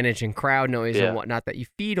court advantage and crowd noise and whatnot that you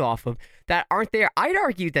feed off of, that aren't there. I'd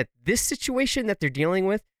argue that this situation that they're dealing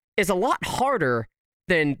with is a lot harder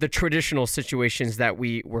than the traditional situations that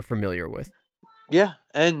we were familiar with. Yeah,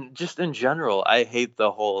 and just in general, I hate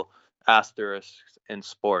the whole asterisk in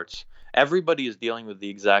sports. Everybody is dealing with the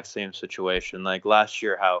exact same situation. Like last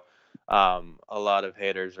year, how a lot of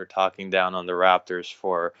haters are talking down on the Raptors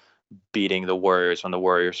for beating the Warriors when the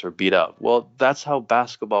Warriors were beat up. Well, that's how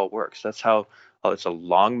basketball works. That's how it's a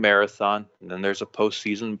long marathon, and then there's a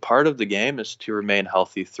postseason. Part of the game is to remain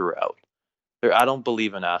healthy throughout. I don't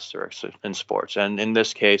believe in asterisks in sports, and in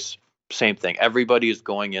this case, same thing. Everybody is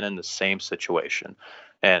going in the same situation,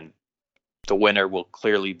 and the winner will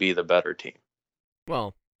clearly be the better team.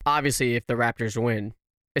 Well, obviously, if the Raptors win,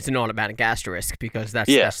 it's an automatic asterisk because that's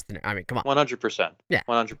I mean, come on, 100%. Yeah,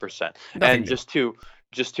 100%. And just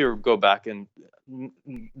to go back, and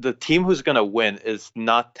the team who's going to win is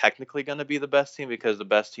not technically going to be the best team, because the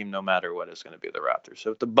best team, no matter what, is going to be the Raptors.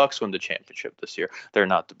 So if the Bucks win the championship this year, they're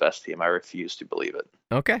not the best team. I refuse to believe it.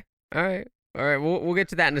 Okay. All right. We'll get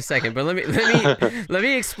to that in a second, but let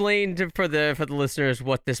me explain for the listeners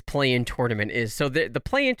what this play-in tournament is. So the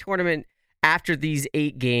play-in tournament after these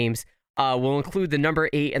 8 games will include the number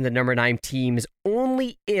 8 and the number 9 teams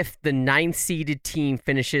only if the 9th seeded team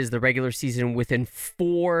finishes the regular season within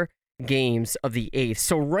 4 games of the 8th.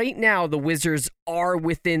 So right now the Wizards are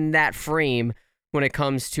within that frame when it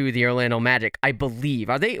comes to the Orlando Magic, I believe.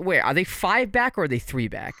 Are they 5 back or are they 3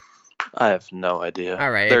 back? I have no idea. All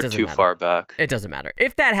right, they're too far back. It doesn't matter.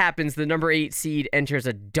 If that happens, the number 8 seed enters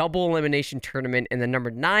a double elimination tournament, and the number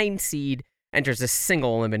 9 seed enters a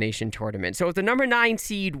single elimination tournament. So if the number 9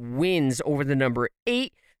 seed wins over the number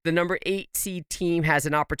 8, the number 8 seed team has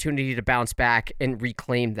an opportunity to bounce back and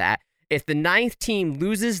reclaim that. If the 9th team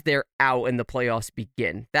loses, they're out and the playoffs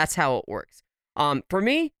begin. That's how it works. For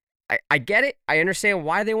me, I get it. I understand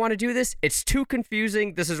why they want to do this. It's too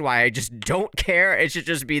confusing. This is why I just don't care. It should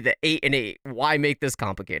just be the 8 and 8. Why make this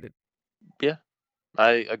complicated? Yeah,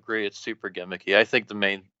 I agree. It's super gimmicky. I think the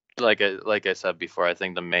main, like I said before, I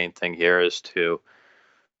think the main thing here is to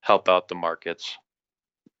help out the markets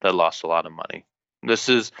that lost a lot of money. This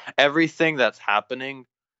is everything that's happening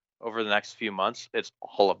over the next few months. It's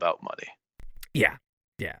all about money. Yeah.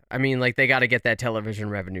 Yeah, I mean, like, they got to get that television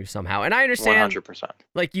revenue somehow. And I understand, 100%.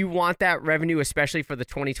 Like, you want that revenue, especially for the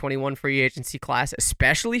 2021 free agency class,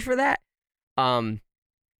 especially for that. But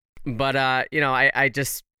you know, I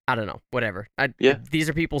just, I don't know, whatever. These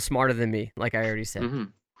are people smarter than me, like I already said. Mm-hmm.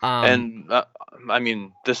 And, I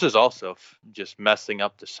mean, this is also just messing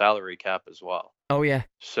up the salary cap as well. Oh, yeah.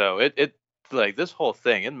 So, it like, this whole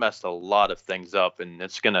thing, it messed a lot of things up, and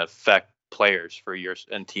it's going to affect players for years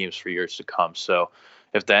and teams for years to come. So,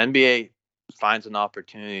 if the NBA finds an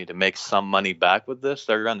opportunity to make some money back with this,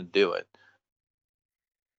 they're going to do it.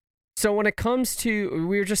 So when it comes to,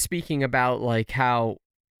 we were just speaking about like how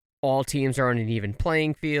all teams are on an even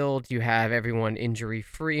playing field. You have everyone injury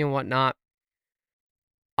free and whatnot.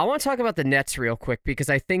 I want to talk about the Nets real quick because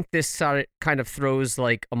I think this kind of throws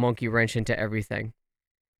like a monkey wrench into everything.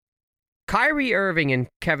 Kyrie Irving and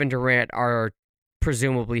Kevin Durant are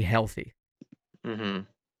presumably healthy. Mm-hmm.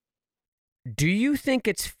 Do you think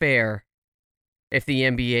it's fair if the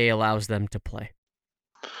NBA allows them to play?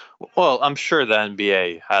 Well, I'm sure the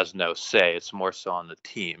NBA has no say. It's more so on the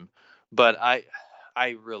team. But I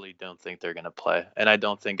really don't think they're going to play. And I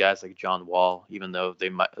don't think guys like John Wall, even though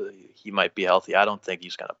he might be healthy, I don't think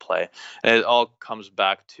he's going to play. And it all comes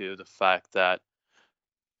back to the fact that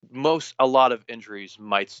a lot of injuries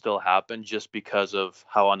might still happen just because of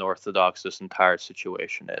how unorthodox this entire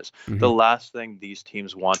situation is. Mm-hmm. The last thing these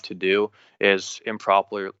teams want to do is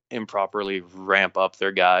improperly ramp up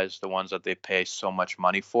their guys, the ones that they pay so much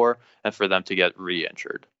money for, and for them to get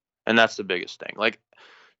re-injured. And that's the biggest thing. Like,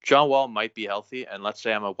 John Wall might be healthy, and let's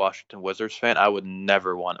say I'm a Washington Wizards fan, I would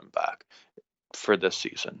never want him back for this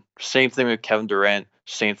season. Same thing with Kevin Durant,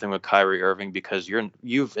 same thing with Kyrie Irving, because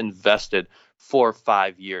you've invested 4 or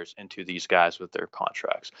 5 years into these guys with their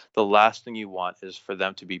contracts. The last thing you want is for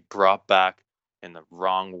them to be brought back in the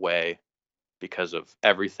wrong way because of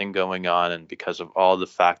everything going on and because of all the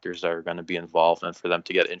factors that are going to be involved, and for them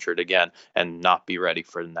to get injured again and not be ready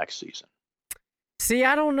for the next season. See,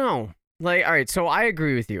 I don't know. Like, all right, so I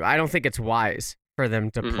agree with you. I don't think it's wise for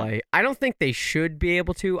them to play. I don't think they should be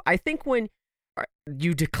able to. I think when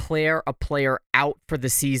you declare a player out for the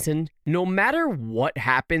season, no matter what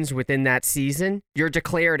happens within that season, you're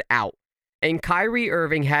declared out. And Kyrie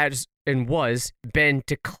Irving has and was been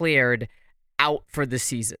declared out for the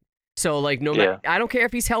season. So, like, matter, I don't care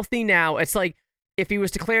if he's healthy now. It's like if he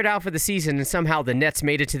was declared out for the season and somehow the Nets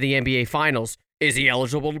made it to the NBA Finals, is he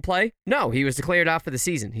eligible to play? No, he was declared out for the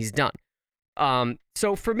season. He's done.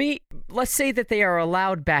 So for me, let's say that they are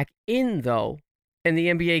allowed back in, though, and the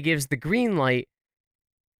NBA gives the green light.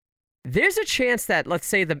 There's a chance that, let's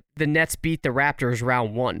say, the Nets beat the Raptors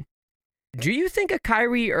round 1. Do you think a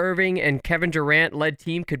Kyrie Irving and Kevin Durant-led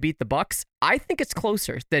team could beat the Bucks? I think it's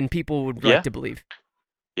closer than people would like to believe.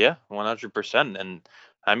 Yeah, 100%. And,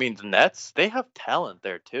 I mean, the Nets, they have talent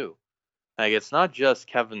there, too. Like, it's not just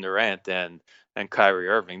Kevin Durant and Kyrie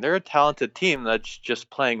Irving. They're a talented team that's just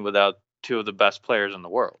playing without two of the best players in the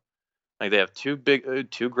world. Like, they have two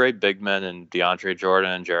great big men in DeAndre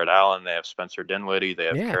Jordan and Jared Allen. They have Spencer Dinwiddie. They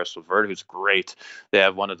have Karis LeVert, who's great. They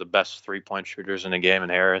have one of the best three-point shooters in the game in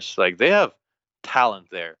Harris. Like, they have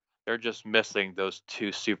talent there. They're just missing those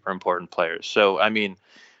two super important players. So, I mean,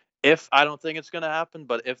 I don't think it's going to happen,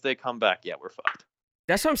 but if they come back, yeah, we're fucked.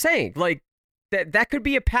 That's what I'm saying. Like, that could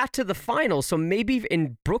be a path to the finals. So maybe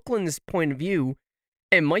in Brooklyn's point of view,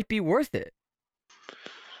 it might be worth it.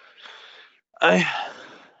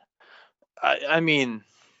 I mean,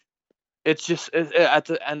 it's just at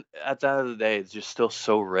the end of the day, it's just still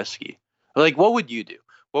so risky. Like, what would you do?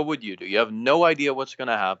 You have no idea what's going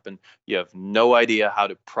to happen. You have no idea how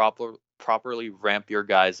to properly ramp your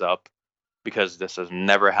guys up because this has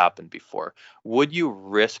never happened before. Would you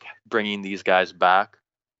risk bringing these guys back,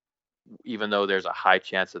 even though there's a high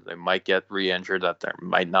chance that they might get re-injured, that they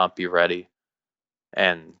might not be ready,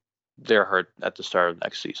 and they're hurt at the start of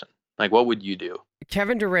next season? Like, what would you do?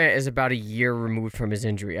 Kevin Durant is about a year removed from his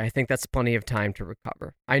injury. I think that's plenty of time to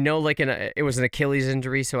recover. I know, like, it was an Achilles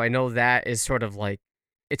injury, so I know that is sort of like,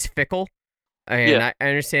 it's fickle. And I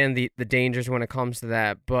understand the dangers when it comes to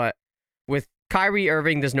that. But with Kyrie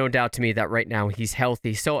Irving, there's no doubt to me that right now he's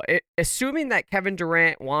healthy. So assuming that Kevin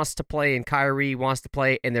Durant wants to play and Kyrie wants to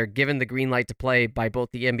play, and they're given the green light to play by both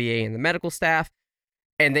the NBA and the medical staff,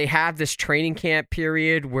 and they have this training camp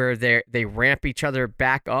period where they ramp each other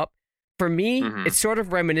back up, for me, it's sort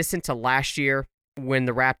of reminiscent to last year when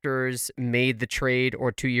the Raptors made the trade,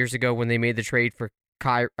 or 2 years ago when they made the trade for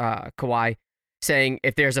Kawhi, saying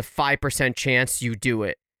if there's a 5% chance, you do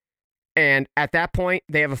it. And at that point,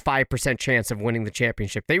 they have a 5% chance of winning the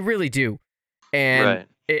championship. They really do. And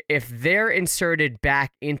if they're inserted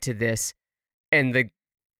back into this and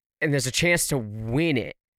there's a chance to win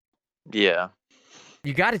it,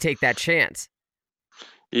 you got to take that chance.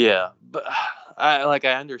 Yeah, but I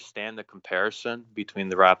understand the comparison between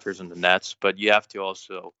the Raptors and the Nets, but you have to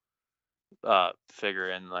also figure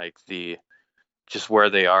in like just where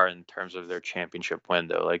they are in terms of their championship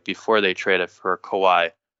window. Like, before they traded for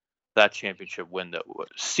Kawhi, that championship window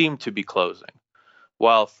seemed to be closing.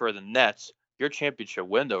 While for the Nets, your championship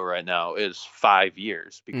window right now is 5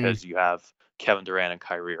 years because you have Kevin Durant and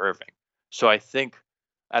Kyrie Irving. So I think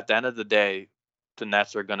at the end of the day, the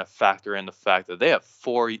Nets are going to factor in the fact that they have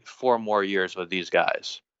four more years with these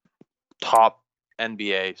guys, top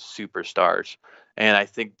NBA superstars. And I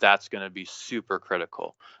think that's going to be super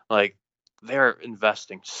critical. Like, they're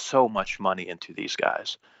investing so much money into these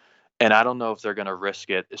guys. And I don't know if they're going to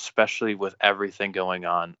risk it, especially with everything going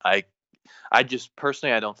on. I just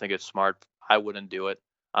personally, I don't think it's smart. I wouldn't do it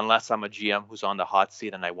unless I'm a GM who's on the hot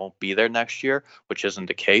seat and I won't be there next year, which isn't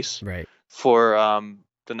the case. Right. For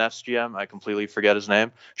the Nets GM, I completely forget his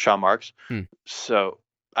name, Sean Marks. So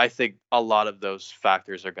I think a lot of those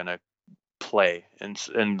factors are going to play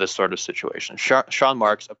in this sort of situation. Sean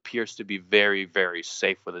Marks appears to be very, very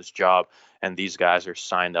safe with his job, and these guys are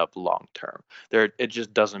signed up long term. It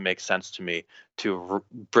just doesn't make sense to me to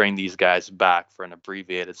bring these guys back for an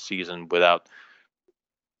abbreviated season without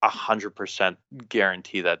 100%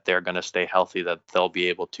 guarantee that they're going to stay healthy, that they'll be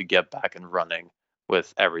able to get back and running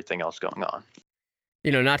with everything else going on.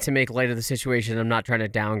 You know, not to make light of the situation, I'm not trying to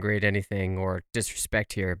downgrade anything or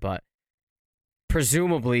disrespect here, but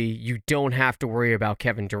presumably you don't have to worry about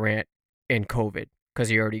Kevin Durant and COVID because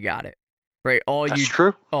he already got it, right?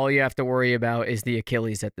 True. All you have to worry about is the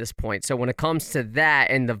Achilles at this point. So when it comes to that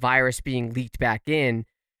and the virus being leaked back in,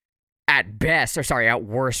 at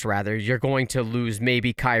worst, you're going to lose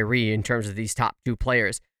maybe Kyrie in terms of these top two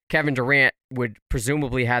players. Kevin Durant would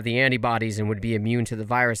presumably have the antibodies and would be immune to the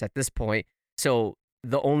virus at this point. So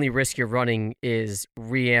the only risk you're running is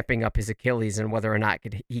reamping up his Achilles and whether or not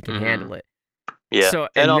he can handle it. Yeah. So,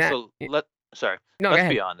 let's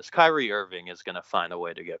be honest. Kyrie Irving is going to find a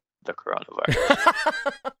way to get the coronavirus.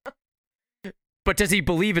 But does he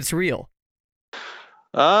believe it's real?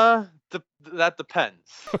 That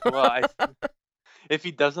depends. Well, if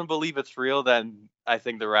he doesn't believe it's real, then I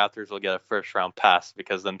think the Raptors will get a first round pass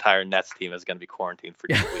because the entire Nets team is going to be quarantined for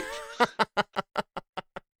 2 weeks.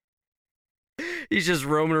 He's just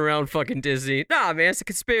roaming around fucking Disney. Nah, man, it's a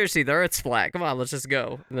conspiracy. The Earth's flat. Come on, let's just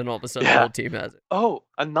go. And then all of a sudden, the whole team has it. Oh,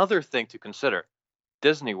 another thing to consider: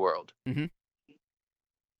 Disney World. Mm-hmm.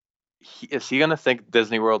 Is he gonna think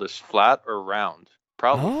Disney World is flat or round?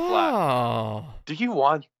 Probably flat. Do you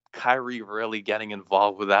want Kyrie really getting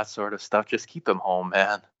involved with that sort of stuff? Just keep him home,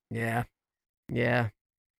 man. Yeah.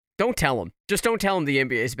 Don't tell him. Just don't tell him the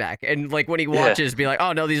NBA's back. And like when he watches, be like,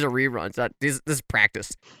 "Oh no, these are reruns. This is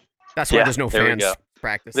practice." That's why there's no fans.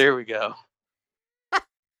 Practice. There we go.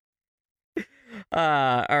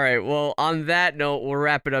 All right. Well, on that note, we'll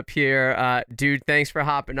wrap it up here. Dude, thanks for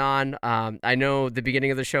hopping on. I know the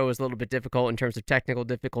beginning of the show was a little bit difficult in terms of technical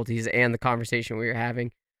difficulties and the conversation we were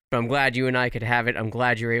having, but I'm glad you and I could have it. I'm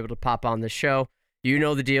glad you were able to pop on the show. You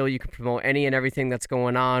know the deal. You can promote any and everything that's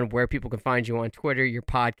going on, where people can find you on Twitter, your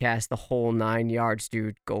podcast, the whole 9 yards,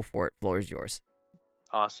 dude. Go for it. Floor is yours.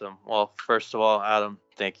 Awesome. Well, first of all, Adam,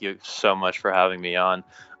 thank you so much for having me on.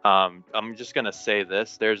 I'm just going to say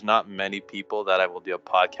this. There's not many people that I will do a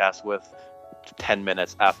podcast with 10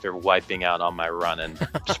 minutes after wiping out on my run and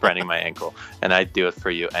spraining my ankle. And I'd do it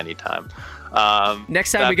for you anytime.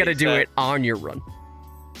 Next time we got to do it on your run.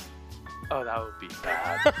 Oh, that would be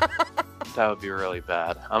bad. That would be really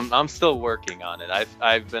bad. I'm still working on it.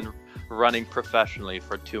 I've been running professionally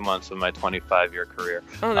for 2 months of my 25-year career.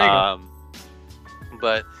 Oh, there you go.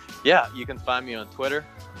 But yeah, you can find me on Twitter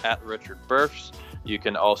at Richard Burfs. You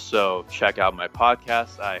can also check out my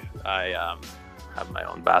podcast. I have my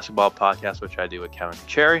own basketball podcast, which I do with Kevin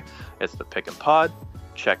Cherry. It's the Pick and Pod.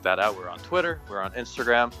 Check that out. We're on Twitter. We're on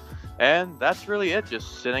Instagram. And that's really it.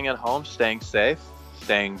 Just sitting at home, staying safe,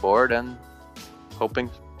 staying bored, and hoping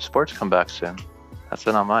sports come back soon. That's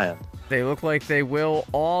it on my end. They look like they will.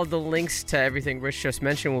 All the links to everything Rich just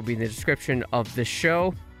mentioned will be in the description of the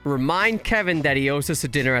show. Remind Kevin that he owes us a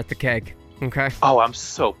dinner at the Keg, okay? Oh, I'm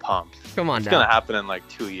so pumped. Come on It's now. going to happen in like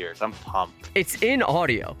 2 years. I'm pumped. It's in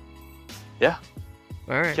audio. Yeah.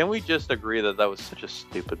 All right. Can we just agree that was such a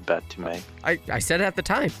stupid bet to make? I said it at the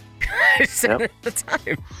time. I said it at the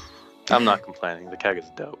time. I'm not complaining. The Keg is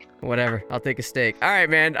dope. Whatever. I'll take a steak. All right,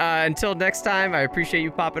 man. Until next time, I appreciate you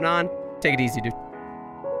popping on. Take it easy, dude.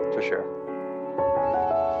 For sure.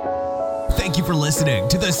 Thank you for listening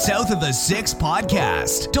to the South of the Six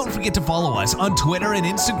podcast. Don't forget to follow us on Twitter and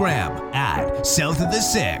Instagram at South of the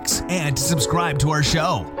Six, and to subscribe to our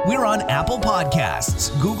show. We're on Apple Podcasts,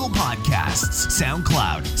 Google Podcasts,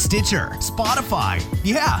 SoundCloud, Stitcher, Spotify.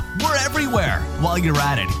 Yeah, we're everywhere. While you're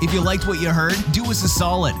at it, if you liked what you heard, do us a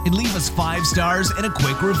solid and leave us 5 stars and a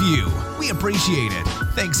quick review. We appreciate it.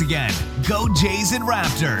 Thanks again. Go Jays and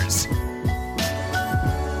Raptors.